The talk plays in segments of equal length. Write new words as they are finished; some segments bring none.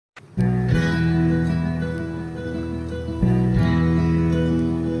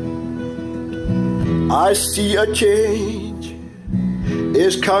I see a change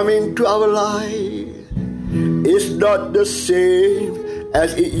is coming to our life. It's not the same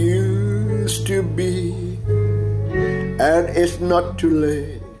as it used to be, and it's not too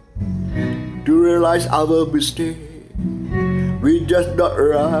late to realize our mistake. We just not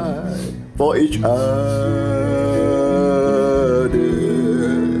right for each other.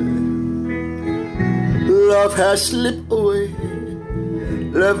 Love has slipped away,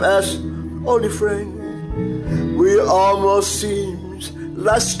 left us only friends. We almost seems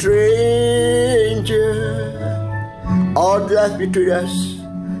like strangers. All that between us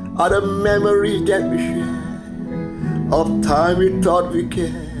are the memories that we share of time we thought we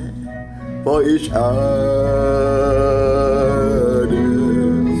cared for each other.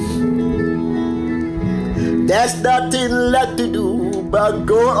 There's nothing left to do but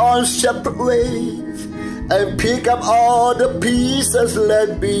go on separate ways and pick up all the pieces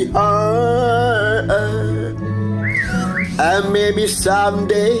left behind. And maybe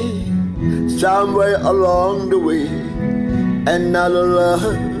someday, somewhere along the way, another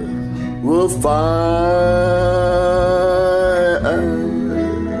love will find.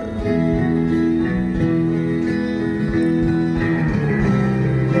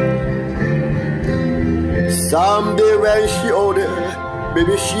 Someday when she older,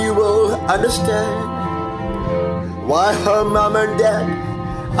 maybe she will understand why her mom and dad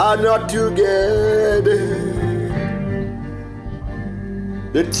are not together.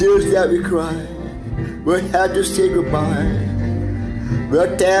 The tears that we cry will have to say goodbye,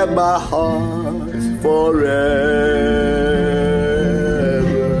 will tear my heart forever.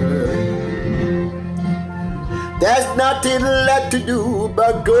 There's nothing left to do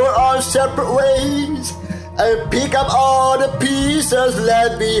but go on separate ways and pick up all the pieces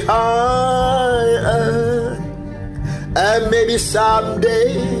left behind. And maybe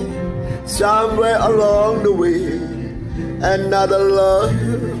someday, somewhere along the way, another love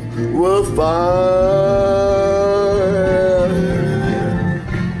will find.